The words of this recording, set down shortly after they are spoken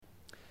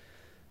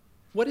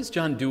What is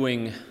John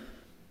doing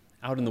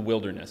out in the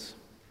wilderness?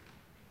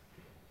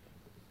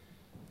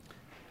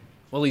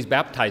 Well, he's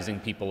baptizing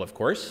people, of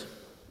course,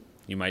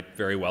 you might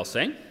very well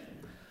say.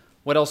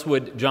 What else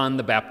would John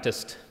the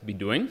Baptist be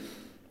doing?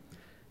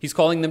 He's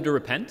calling them to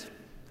repent.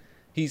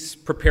 He's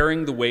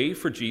preparing the way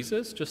for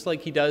Jesus, just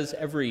like he does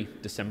every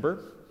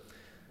December,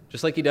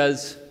 just like he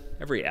does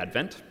every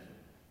Advent.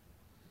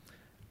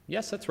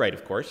 Yes, that's right,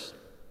 of course.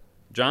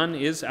 John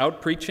is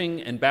out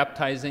preaching and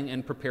baptizing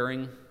and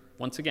preparing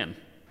once again.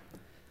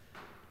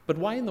 But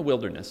why in the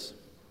wilderness?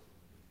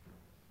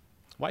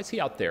 Why is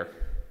he out there?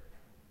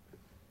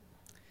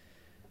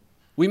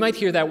 We might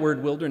hear that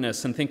word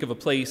wilderness and think of a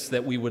place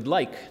that we would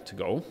like to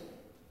go.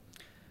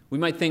 We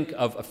might think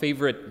of a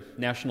favorite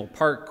national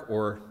park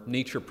or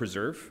nature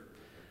preserve,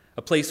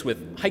 a place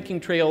with hiking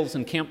trails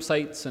and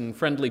campsites and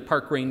friendly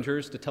park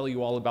rangers to tell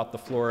you all about the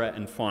flora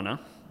and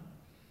fauna,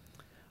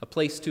 a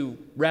place to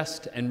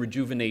rest and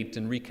rejuvenate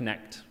and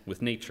reconnect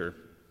with nature.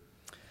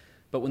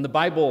 But when the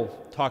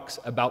Bible talks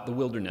about the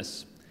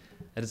wilderness,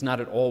 that is not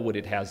at all what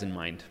it has in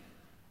mind.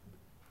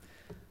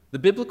 The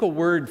biblical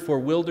word for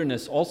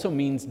wilderness also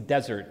means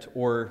desert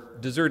or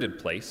deserted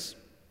place.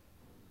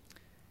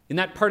 In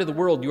that part of the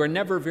world, you are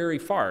never very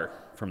far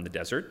from the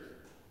desert,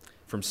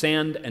 from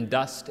sand and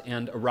dust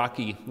and a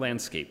rocky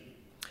landscape.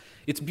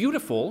 It's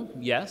beautiful,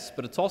 yes,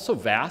 but it's also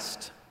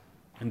vast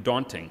and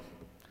daunting.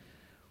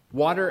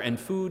 Water and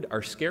food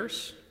are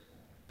scarce.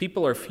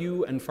 People are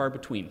few and far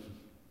between.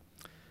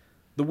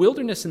 The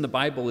wilderness in the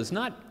Bible is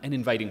not an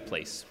inviting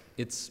place.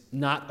 It's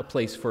not a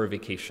place for a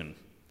vacation.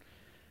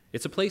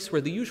 It's a place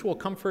where the usual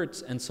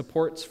comforts and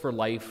supports for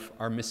life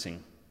are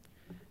missing,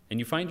 and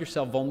you find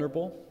yourself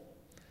vulnerable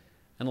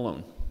and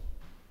alone.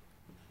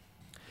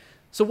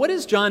 So what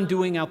is John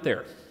doing out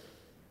there?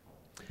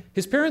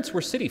 His parents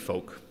were city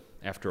folk,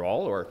 after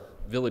all, or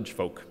village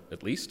folk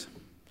at least.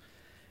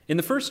 In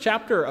the first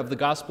chapter of the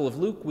Gospel of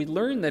Luke, we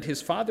learn that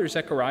his father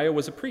Zechariah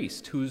was a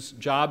priest whose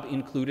job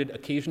included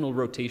occasional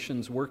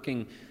rotations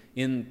working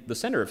in the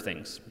center of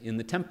things, in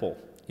the temple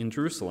in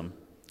Jerusalem.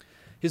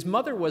 His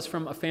mother was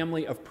from a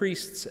family of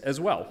priests as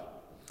well.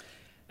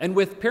 And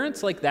with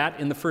parents like that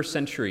in the first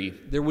century,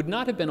 there would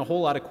not have been a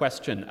whole lot of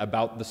question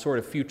about the sort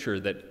of future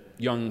that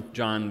young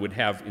John would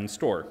have in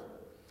store.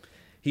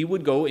 He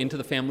would go into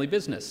the family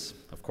business,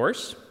 of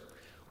course,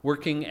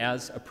 working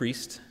as a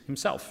priest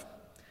himself,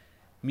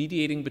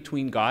 mediating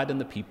between God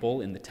and the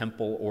people in the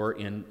temple or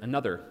in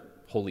another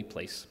holy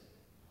place.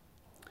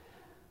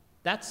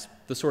 That's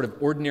the sort of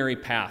ordinary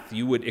path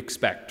you would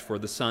expect for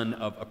the son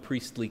of a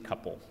priestly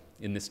couple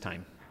in this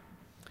time.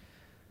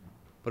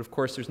 But of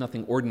course, there's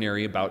nothing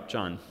ordinary about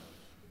John.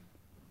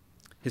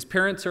 His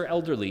parents are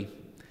elderly,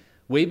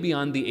 way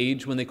beyond the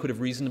age when they could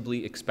have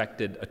reasonably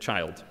expected a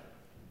child.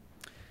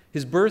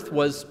 His birth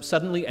was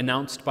suddenly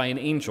announced by an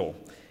angel,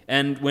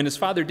 and when his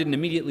father didn't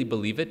immediately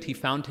believe it, he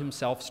found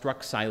himself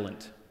struck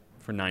silent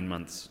for 9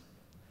 months.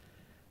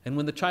 And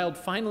when the child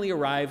finally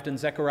arrived and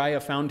Zechariah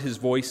found his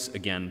voice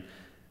again,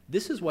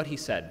 this is what he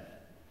said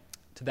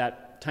to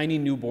that tiny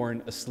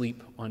newborn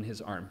asleep on his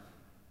arm.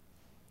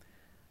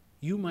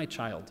 "You, my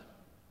child,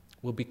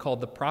 will be called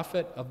the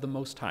prophet of the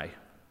Most High,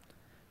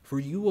 for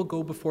you will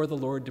go before the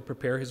Lord to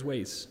prepare his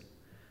ways,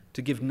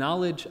 to give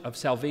knowledge of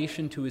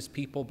salvation to his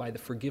people by the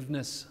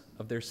forgiveness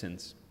of their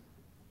sins."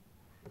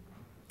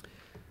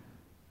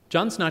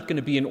 John's not going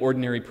to be an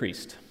ordinary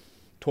priest,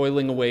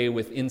 toiling away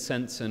with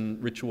incense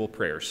and ritual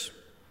prayers.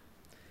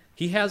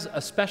 He has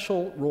a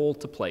special role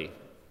to play,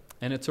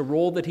 and it's a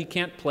role that he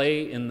can't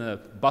play in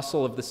the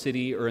bustle of the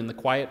city or in the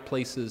quiet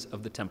places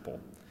of the temple.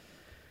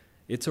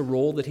 It's a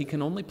role that he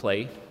can only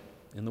play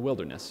in the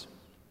wilderness.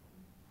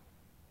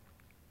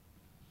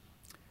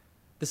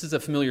 This is a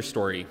familiar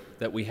story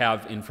that we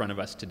have in front of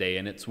us today,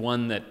 and it's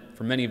one that,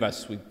 for many of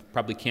us, we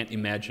probably can't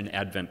imagine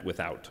Advent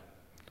without.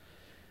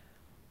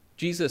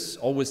 Jesus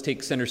always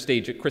takes center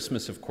stage at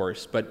Christmas, of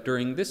course, but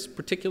during this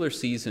particular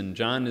season,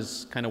 John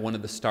is kind of one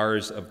of the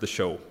stars of the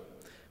show.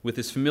 With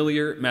his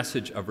familiar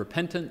message of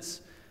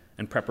repentance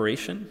and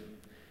preparation,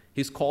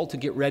 he's called to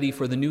get ready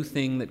for the new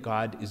thing that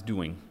God is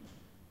doing.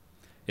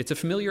 It's a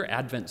familiar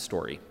Advent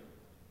story.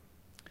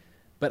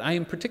 But I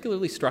am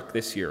particularly struck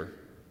this year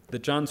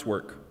that John's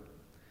work,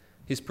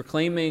 his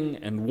proclaiming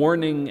and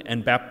warning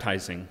and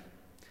baptizing,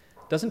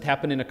 doesn't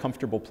happen in a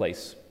comfortable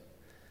place,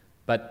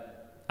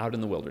 but out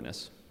in the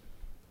wilderness.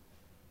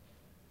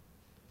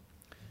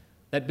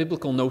 That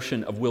biblical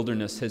notion of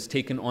wilderness has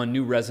taken on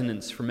new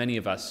resonance for many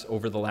of us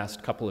over the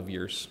last couple of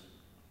years.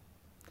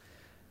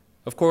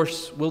 Of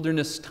course,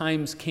 wilderness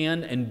times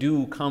can and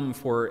do come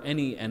for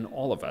any and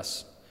all of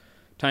us,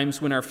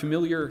 times when our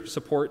familiar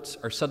supports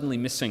are suddenly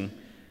missing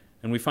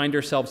and we find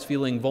ourselves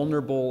feeling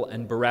vulnerable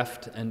and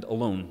bereft and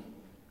alone.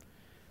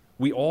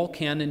 We all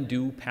can and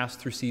do pass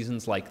through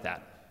seasons like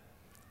that,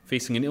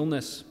 facing an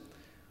illness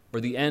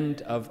or the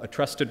end of a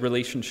trusted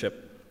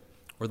relationship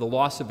or the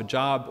loss of a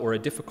job or a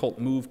difficult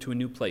move to a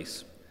new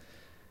place.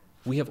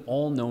 We have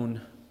all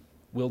known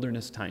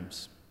wilderness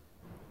times.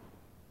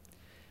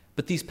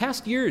 But these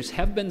past years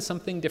have been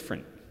something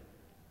different.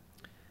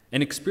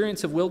 An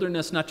experience of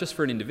wilderness not just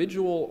for an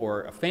individual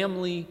or a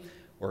family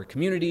or a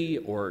community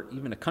or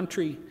even a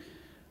country.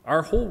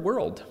 Our whole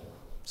world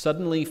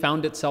suddenly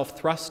found itself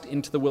thrust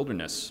into the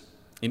wilderness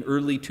in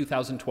early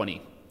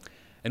 2020.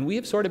 And we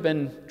have sort of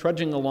been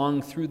trudging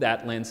along through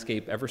that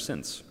landscape ever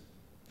since.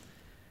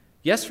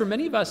 Yes, for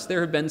many of us,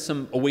 there have been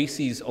some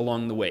oases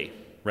along the way,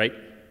 right?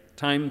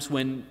 Times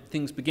when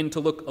things begin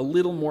to look a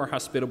little more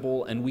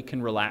hospitable and we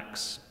can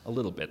relax a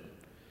little bit.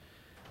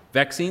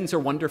 Vaccines are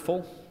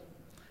wonderful.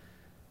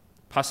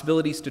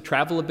 Possibilities to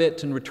travel a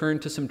bit and return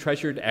to some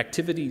treasured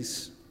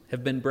activities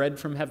have been bread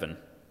from heaven.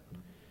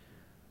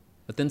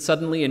 But then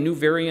suddenly a new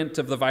variant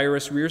of the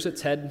virus rears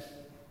its head,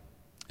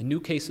 and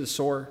new cases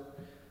soar,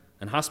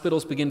 and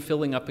hospitals begin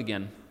filling up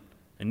again,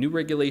 and new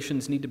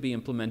regulations need to be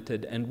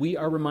implemented, and we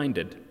are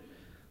reminded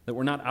that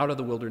we're not out of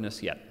the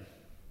wilderness yet.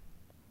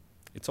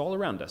 It's all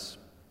around us.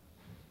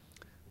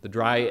 The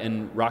dry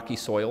and rocky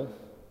soil,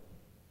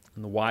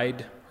 and the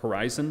wide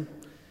horizon,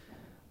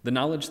 the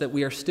knowledge that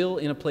we are still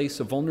in a place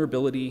of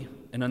vulnerability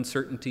and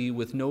uncertainty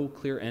with no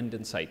clear end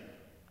in sight.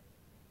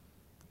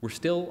 We're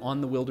still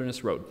on the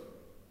wilderness road.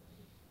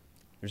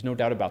 There's no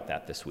doubt about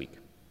that this week.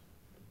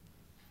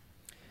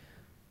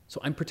 So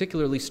I'm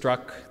particularly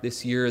struck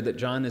this year that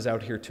John is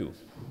out here too.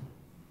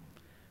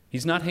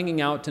 He's not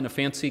hanging out in a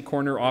fancy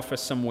corner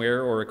office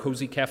somewhere or a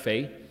cozy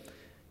cafe,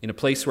 in a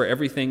place where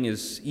everything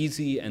is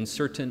easy and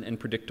certain and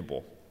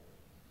predictable.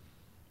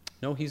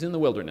 No, he's in the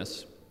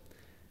wilderness,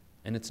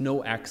 and it's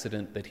no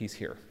accident that he's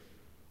here.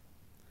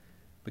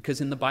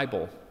 Because in the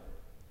Bible,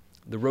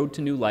 the road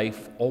to new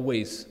life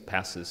always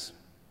passes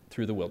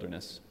through the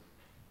wilderness.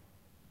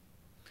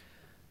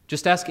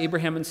 Just ask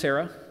Abraham and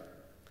Sarah.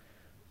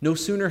 No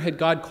sooner had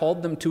God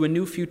called them to a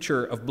new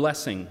future of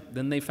blessing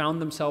than they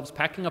found themselves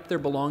packing up their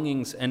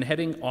belongings and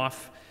heading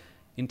off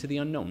into the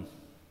unknown.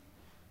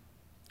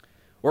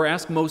 Or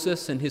ask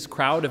Moses and his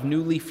crowd of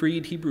newly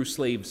freed Hebrew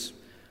slaves.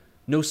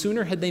 No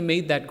sooner had they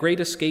made that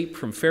great escape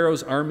from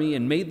Pharaoh's army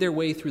and made their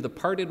way through the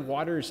parted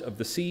waters of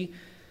the sea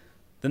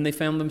than they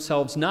found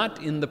themselves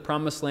not in the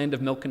promised land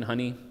of milk and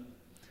honey,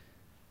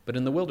 but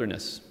in the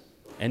wilderness,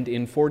 and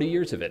in 40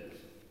 years of it,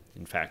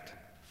 in fact.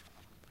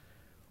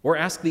 Or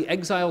ask the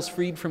exiles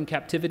freed from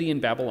captivity in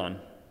Babylon.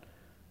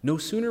 No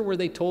sooner were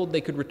they told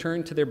they could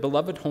return to their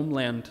beloved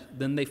homeland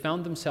than they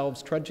found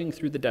themselves trudging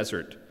through the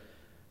desert,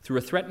 through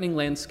a threatening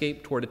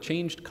landscape toward a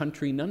changed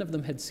country none of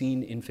them had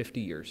seen in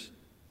 50 years.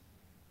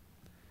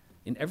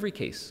 In every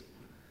case,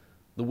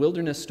 the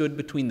wilderness stood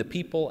between the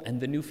people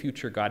and the new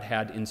future God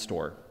had in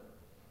store.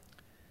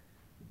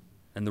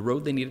 And the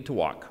road they needed to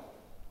walk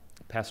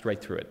passed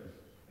right through it.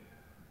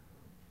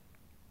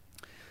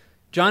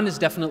 John is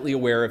definitely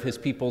aware of his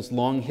people's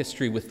long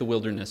history with the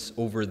wilderness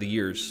over the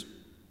years.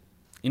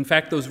 In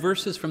fact, those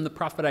verses from the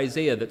prophet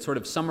Isaiah that sort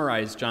of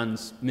summarize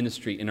John's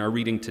ministry in our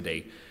reading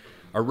today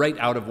are right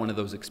out of one of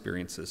those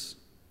experiences.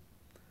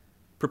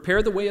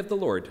 Prepare the way of the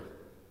Lord,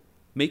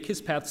 make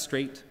his path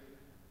straight.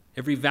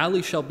 Every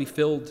valley shall be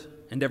filled,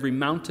 and every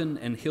mountain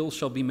and hill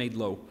shall be made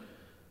low,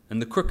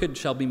 and the crooked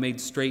shall be made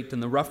straight,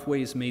 and the rough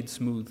ways made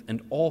smooth,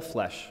 and all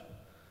flesh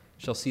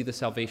shall see the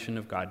salvation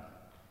of God.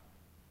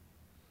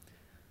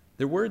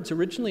 Their words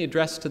originally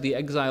addressed to the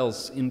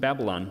exiles in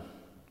Babylon,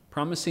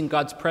 promising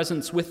God's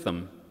presence with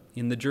them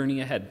in the journey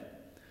ahead,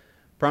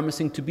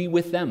 promising to be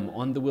with them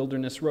on the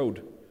wilderness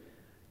road,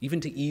 even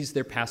to ease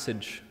their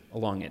passage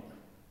along it.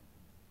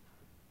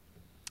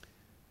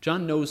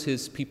 John knows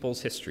his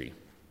people's history,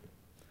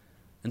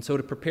 and so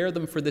to prepare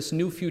them for this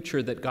new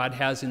future that God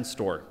has in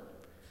store,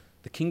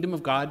 the kingdom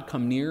of God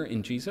come near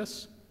in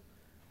Jesus,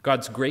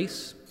 God's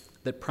grace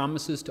that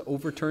promises to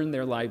overturn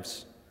their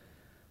lives,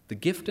 the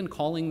gift and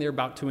calling they're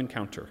about to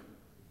encounter,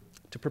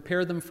 to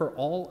prepare them for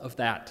all of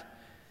that,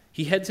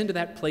 he heads into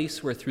that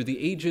place where through the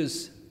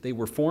ages they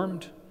were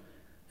formed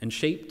and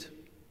shaped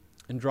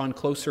and drawn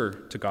closer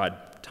to God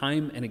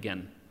time and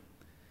again.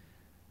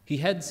 He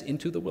heads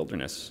into the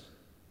wilderness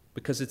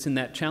because it's in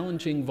that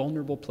challenging,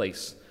 vulnerable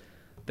place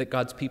that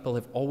God's people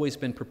have always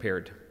been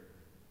prepared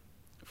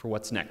for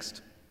what's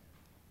next.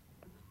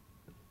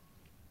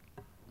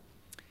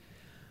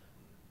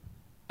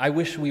 I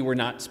wish we were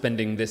not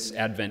spending this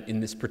Advent in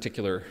this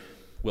particular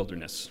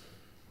wilderness,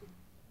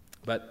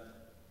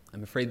 but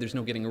I'm afraid there's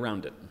no getting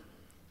around it.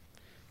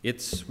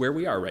 It's where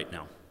we are right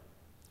now.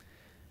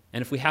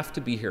 And if we have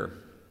to be here,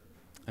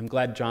 I'm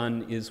glad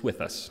John is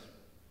with us,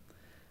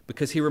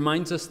 because he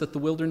reminds us that the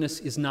wilderness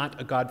is not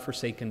a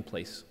God-forsaken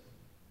place.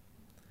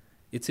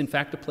 It's in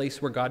fact a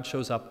place where God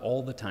shows up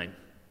all the time,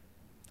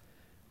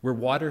 where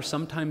water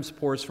sometimes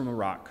pours from a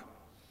rock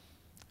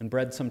and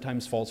bread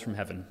sometimes falls from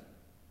heaven,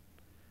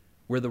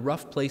 where the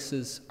rough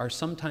places are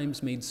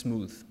sometimes made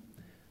smooth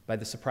by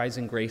the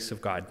surprising grace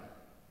of God,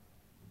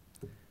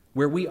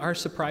 where we are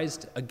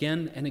surprised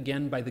again and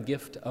again by the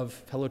gift of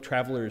fellow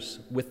travelers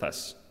with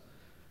us,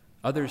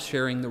 others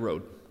sharing the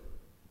road,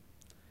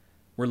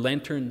 where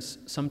lanterns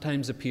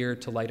sometimes appear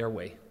to light our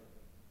way,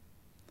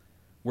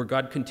 where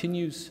God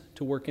continues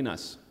to work in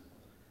us,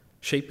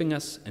 shaping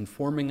us and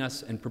forming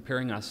us and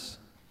preparing us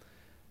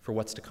for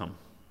what's to come.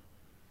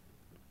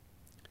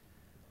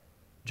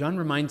 John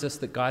reminds us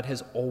that God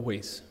has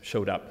always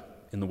showed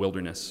up in the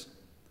wilderness.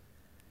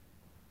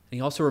 And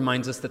he also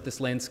reminds us that this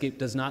landscape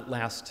does not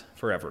last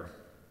forever.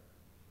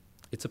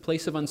 It's a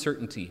place of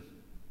uncertainty.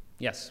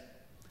 Yes,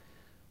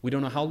 we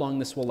don't know how long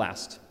this will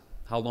last,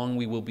 how long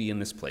we will be in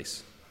this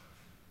place.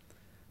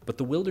 But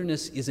the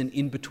wilderness is an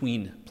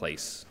in-between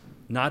place,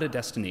 not a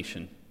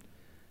destination.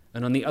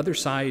 And on the other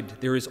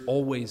side, there is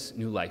always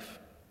new life,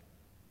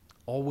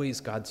 always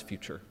God's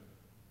future.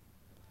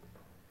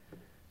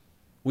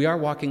 We are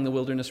walking the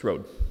wilderness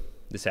road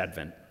this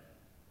Advent,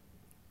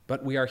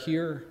 but we are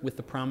here with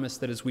the promise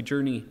that as we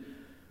journey,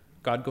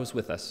 God goes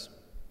with us.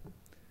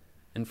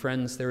 And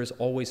friends, there is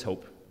always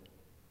hope,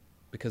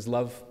 because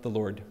love, the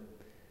Lord,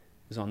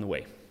 is on the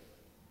way.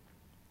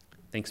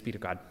 Thanks be to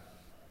God.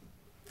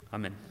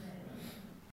 Amen.